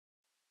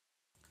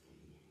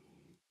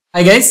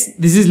Hi guys,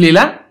 this is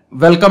Leela.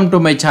 Welcome to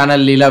my channel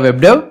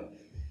leelawebdev.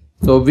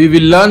 So we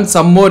will learn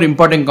some more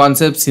important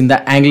concepts in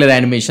the Angular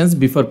animations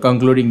before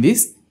concluding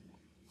this.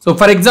 So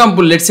for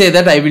example, let's say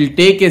that I will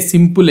take a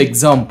simple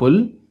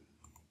example.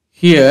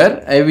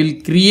 Here I will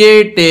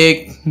create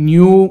a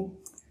new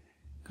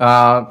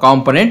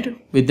component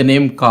with the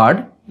name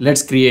card.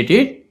 Let's create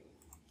it.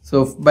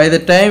 So by the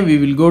time we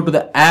will go to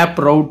the app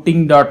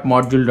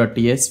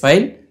routing.module.ts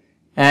file,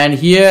 and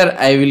here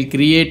I will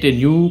create a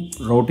new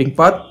routing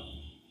path.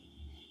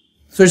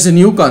 So it's a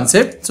new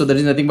concept, so there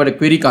is nothing but a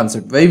query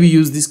concept. Why we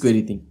use this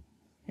query thing?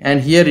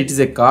 And here it is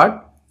a card.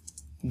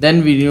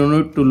 Then we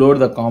need to load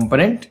the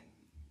component,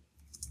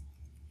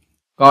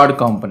 card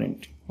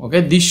component.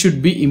 Okay, this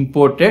should be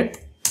imported.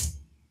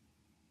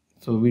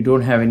 So we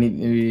don't have any,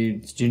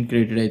 it didn't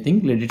create it, I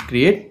think. Let it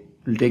create,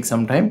 it will take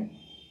some time.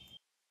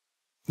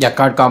 Yeah,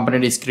 card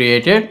component is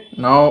created.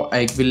 Now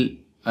I will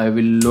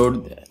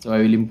load, so I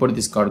will import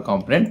this card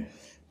component.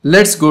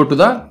 Let's go to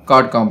the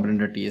card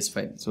component.ts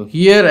file. So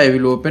here I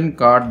will open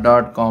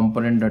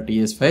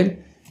card.component.ts file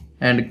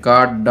and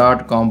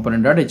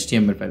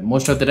card.component.html file.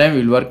 Most of the time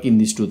we will work in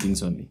these two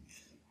things only.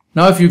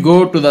 Now if you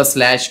go to the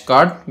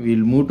 /card, we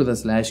will move to the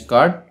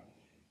 /card.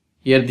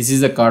 Here this is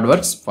the card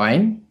works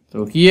fine.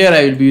 So here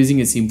I will be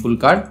using a simple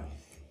card.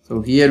 So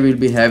here we will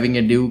be having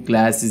a div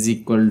class is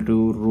equal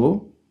to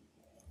row,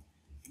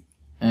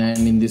 and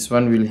in this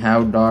one we will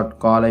have dot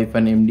call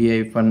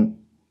 -md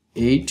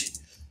 -8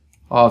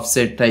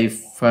 offset -,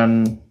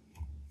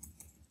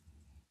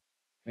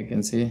 I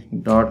can say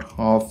dot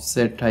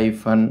offset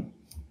 -md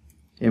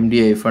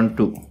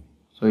 -2.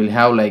 So we'll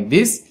have like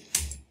this,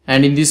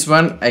 and in this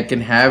one I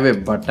can have a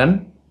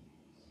button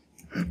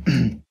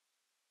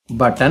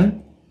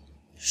button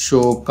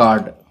show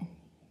card,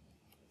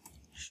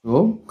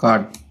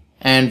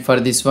 and for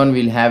this one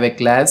we'll have a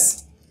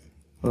class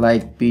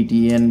like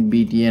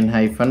btn-primary.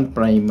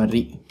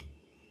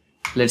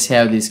 Let's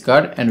have this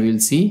card and we'll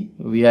see,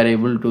 we are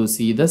able to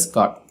see this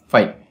card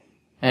file,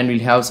 and we'll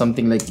have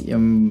something like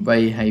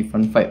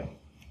my-5.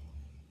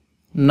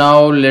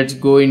 Now let's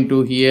go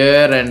into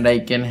here and I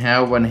can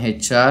have one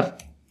HR,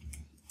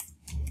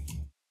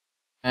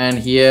 and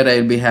here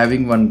I'll be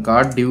having one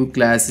card, div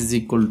class is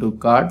equal to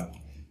card.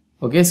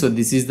 Okay, so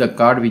this is the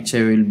card which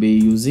I will be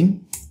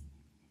using.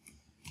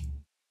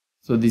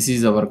 So this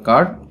is our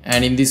card,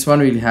 and in this one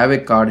we'll have a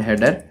card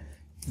header,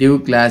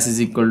 div class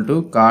is equal to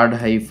card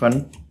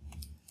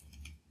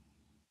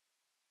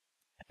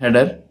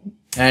 -header,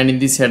 and in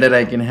this header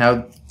I can have,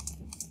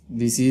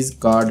 this is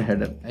card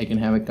header, I can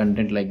have a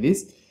content like this,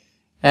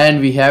 and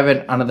we have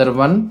another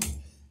one,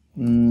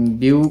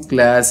 div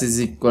class is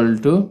equal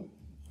to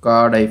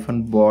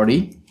card-body,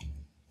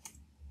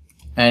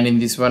 and in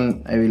this one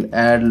I will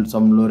add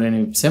some lorem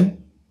ipsum,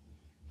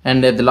 and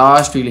at the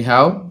last we will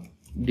have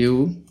div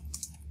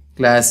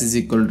class is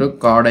equal to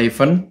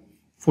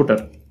card-footer.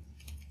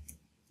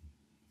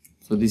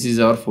 So this is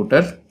our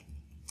footer,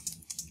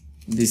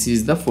 this is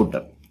the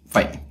footer.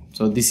 Fine.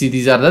 So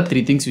these are the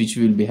three things which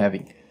we will be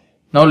having.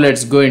 Now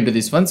let's go into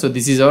this one. So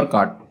this is our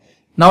card.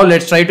 Now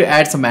let's try to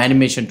add some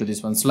animation to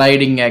this one.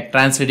 Sliding X,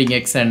 translating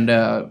X, and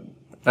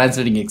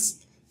translating X,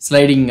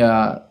 sliding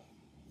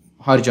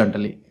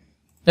horizontally.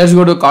 Let's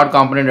go to card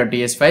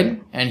component.ts file,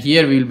 and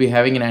here we will be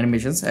having an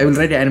animations. I will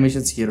write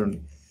animations here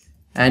only.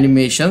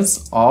 Animations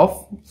of,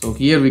 so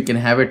here we can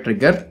have a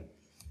trigger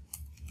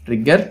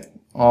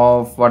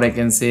of what I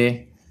can say,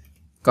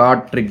 card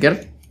trigger.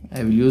 I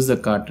will use the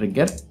card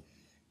trigger,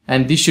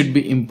 and this should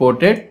be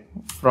imported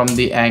from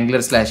the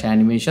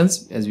Angular/animations,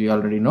 as we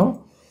already know.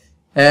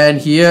 And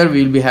here we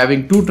will be having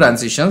two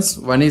transitions.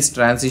 One is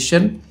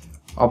transition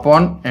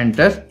upon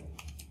enter.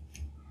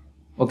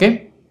 Okay,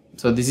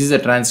 so this is a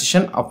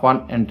transition upon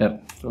enter.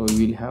 So we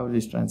will have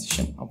this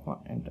transition upon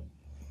enter.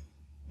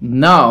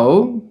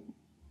 Now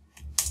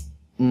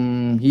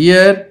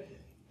here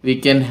we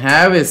can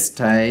have a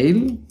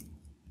style.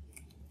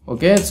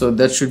 Okay, so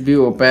that should be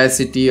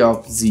opacity of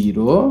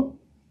 0.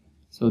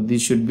 So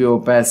this should be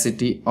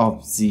opacity of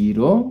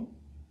 0,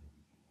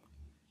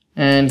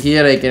 and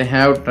here I can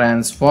have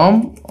transform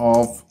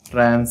of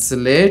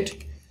translate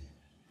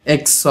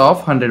X of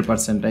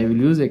 100%. I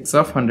will use X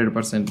of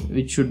 100%,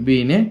 which should be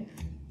in a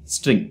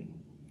string.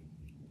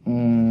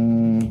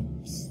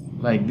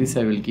 Like this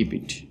I will keep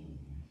it,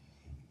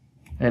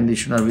 and this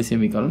should not be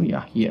semicolon.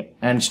 Yeah, here,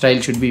 and style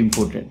should be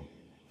imported,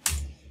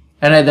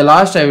 and at the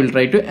last I will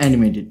try to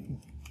animate it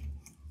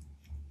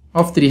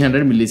of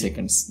 300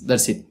 milliseconds.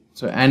 That's it.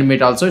 So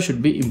animate also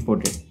should be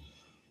imported.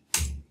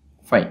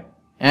 Fine.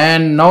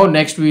 And now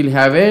next we will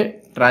have a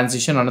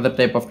transition, another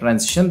type of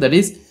transition, that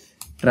is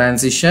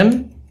transition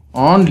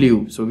on leave.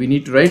 So we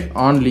need to write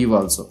on leave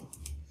also.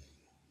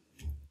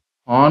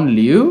 On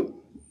leave.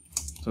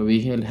 So we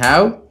will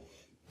have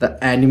the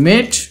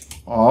animate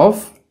of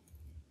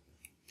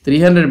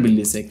 300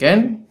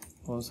 millisecond.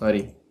 Oh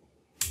sorry,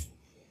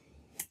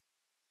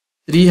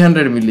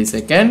 300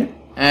 millisecond,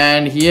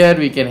 and here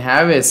we can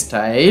have a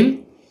style,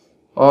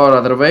 or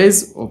otherwise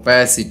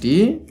opacity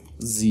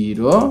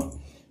 0,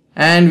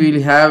 and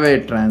we'll have a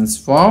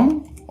transform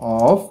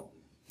of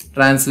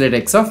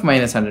translateX of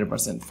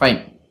 -100%.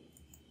 Fine.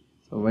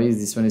 So why is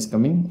this one is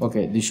coming?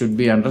 Okay, this should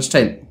be under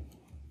style,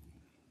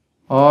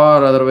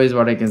 or otherwise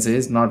what I can say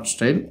is not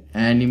style.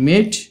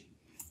 Animate.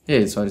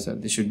 Hey, sorry,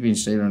 this should be in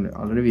style only.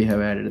 Already we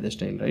have added the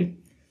style, right?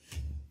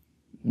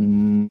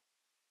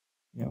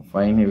 Yeah,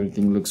 fine.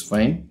 Everything looks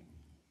fine.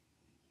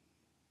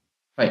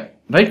 Fine,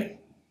 right?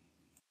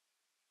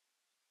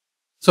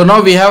 So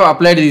now we have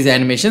applied these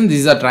animations.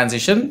 This is a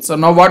transition. So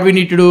now what we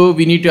need to do,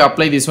 we need to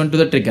apply this one to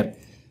the trigger.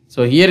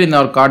 So here in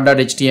our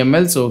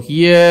card.html, so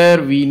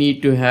here we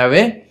need to have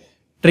a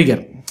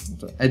trigger.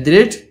 So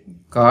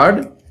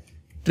 @card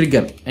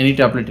trigger. I need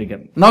to apply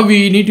trigger. Now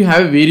we need to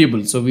have a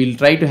variable. So we'll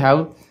try to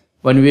have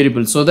one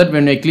variable so that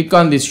when I click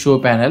on this show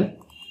panel,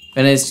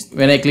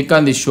 when I click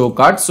on this show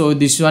card, so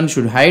this one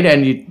should hide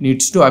and it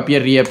needs to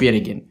reappear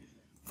again.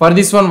 For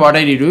this one, what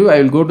I need to do,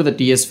 I will go to the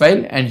TS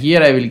file and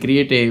here I will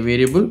create a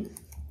variable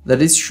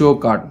that is show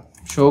card.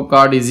 Show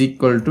card is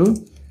equal to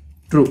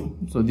true.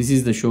 So this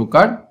is the show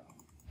card,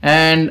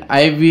 and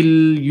I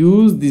will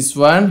use this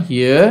one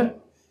here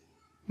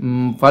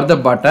for the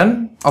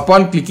button.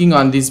 Upon clicking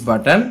on this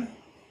button,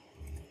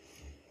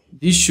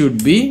 this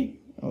should be,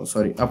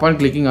 upon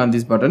clicking on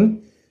this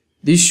button,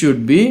 this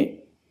should be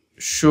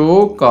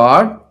show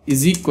card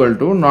is equal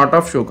to not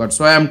of show card.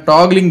 So I am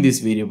toggling this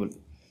variable.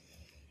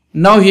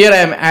 Now here I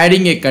am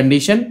adding a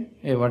condition.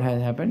 Hey, what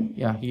has happened?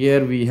 Yeah,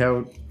 here we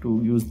have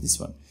to use this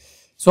one.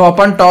 So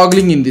upon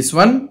toggling in this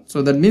one,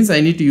 so that means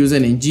I need to use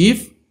an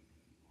ngIf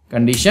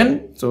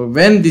condition. So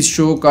when this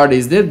show card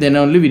is there, then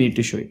only we need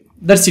to show it.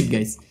 That's it,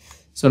 guys.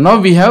 So now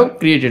we have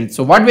created it.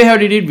 So what we have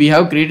did, we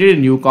have created a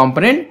new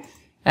component,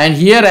 and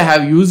here I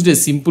have used a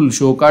simple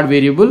show card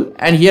variable,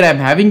 and here I am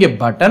having a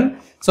button,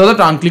 so that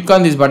on click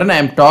on this button I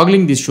am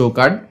toggling this show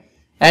card,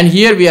 and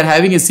here we are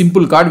having a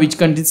simple card which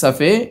consists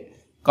of a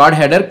card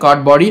header,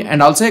 card body,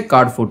 and also a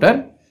card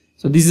footer.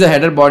 So this is a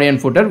header, body, and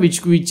footer,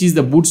 which is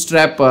the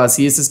bootstrap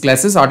CSS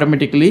classes.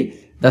 Automatically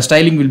the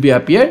styling will be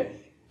appeared,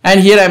 and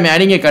here I am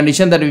adding a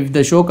condition that if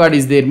the show card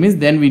is there means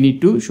then we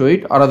need to show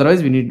it, or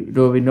otherwise we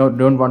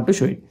don't want to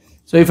show it.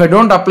 So if I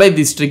don't apply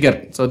this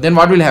trigger, so then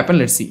what will happen?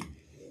 Let's see.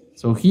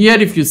 So here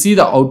if you see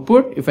the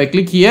output, if I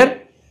click here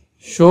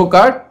show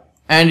card,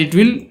 and it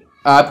will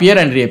appear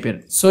and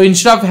reappear. So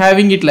instead of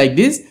having it like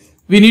this,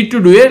 we need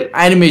to do an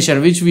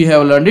animation which we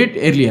have learned it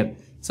earlier.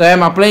 So I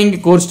am applying a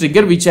course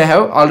trigger which I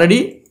have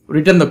already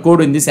written the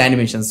code in this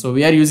animation. So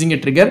we are using a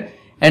trigger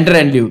enter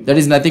and leave, that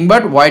is nothing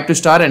but void to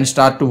star and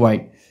star to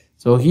void.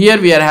 So here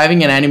we are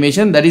having an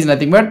animation that is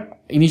nothing but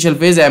initial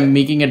phase I am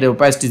making it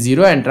opacity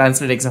 0 and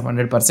translateX of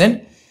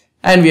 100%,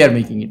 and we are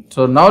making it.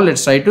 So now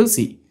let's try to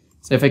see.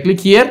 So if I click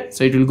here,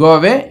 so it will go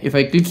away. If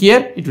I click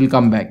here, it will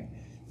come back.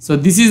 So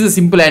this is a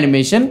simple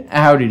animation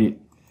I have did it.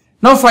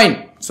 Now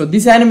fine. So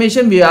this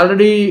animation we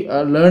already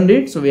learned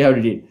it. So we have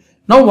did it.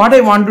 Now what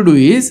I want to do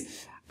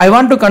is I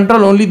want to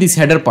control only this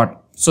header part.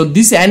 So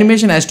this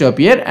animation has to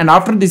appear, and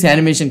after this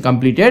animation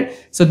completed,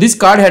 so this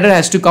card header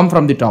has to come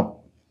from the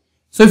top.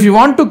 So if you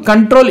want to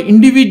control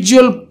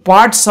individual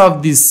parts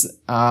of this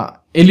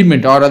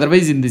element, or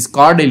otherwise in this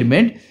card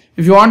element,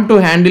 if you want to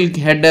handle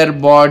header,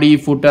 body,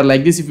 footer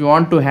like this, if you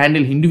want to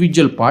handle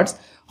individual parts,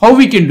 how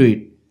we can do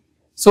it?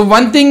 So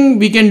one thing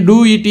we can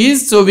do it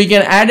is, so we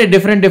can add a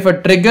different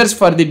triggers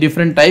for the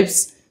different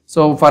types.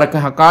 So for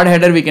a card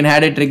header we can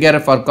add a trigger,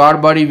 for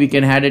card body we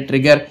can add a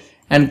trigger,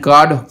 and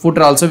card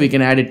footer also we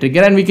can add a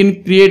trigger, and we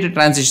can create a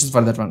transitions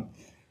for that one.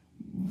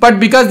 But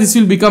because this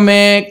will become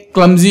a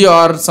clumsy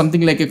or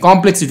something like a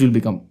complex, it will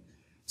become.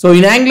 So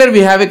in Angular we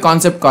have a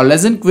concept called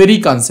as a query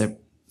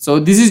concept. So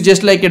this is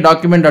just like a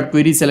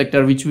document.query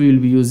selector which we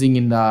will be using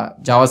in the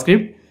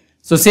JavaScript.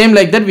 So same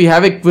like that we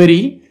have a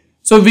query.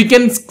 So we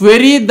can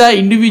query the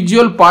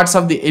individual parts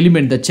of the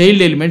element, the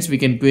child elements, we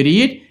can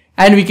query it,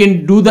 and we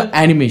can do the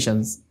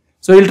animations.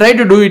 So we'll try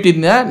to do it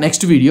in the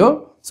next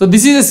video. So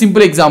this is a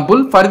simple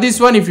example. For this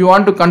one, if you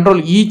want to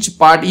control each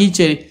part, each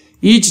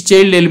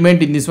child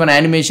element in this one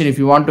animation, if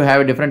you want to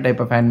have a different type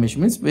of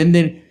animation means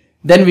then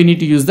we need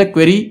to use the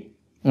query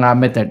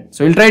method.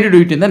 So we'll try to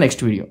do it in the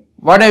next video.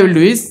 What I will do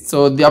is,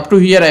 so up to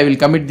here I will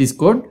commit this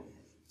code.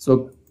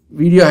 So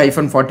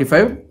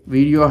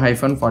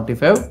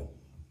video-45,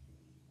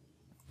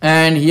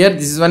 and here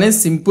this is one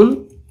is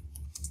simple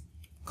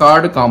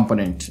card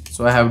component.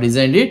 So I have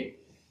designed it.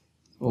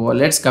 So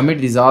let's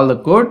commit this all the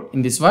code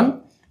in this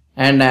one,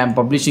 and I am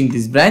publishing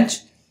this branch.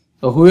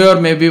 So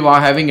whoever may be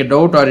having a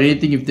doubt or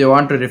anything, if they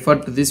want to refer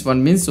to this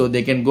one means, so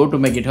they can go to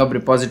my GitHub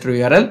repository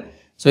URL.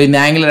 So in the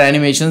Angular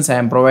animations I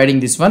am providing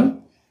this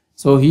one.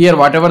 So here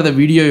whatever the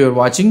video you are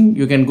watching,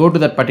 you can go to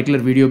that particular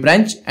video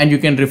branch and you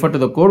can refer to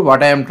the code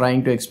what I am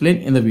trying to explain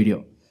in the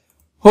video.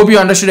 Hope you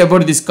understood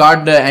about this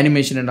card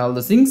animation and all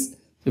the things.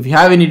 If you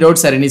have any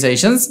doubts or any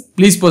suggestions,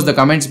 please post the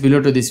comments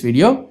below to this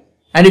video.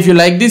 And if you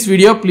like this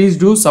video, please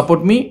do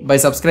support me by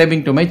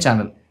subscribing to my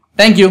channel.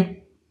 Thank you.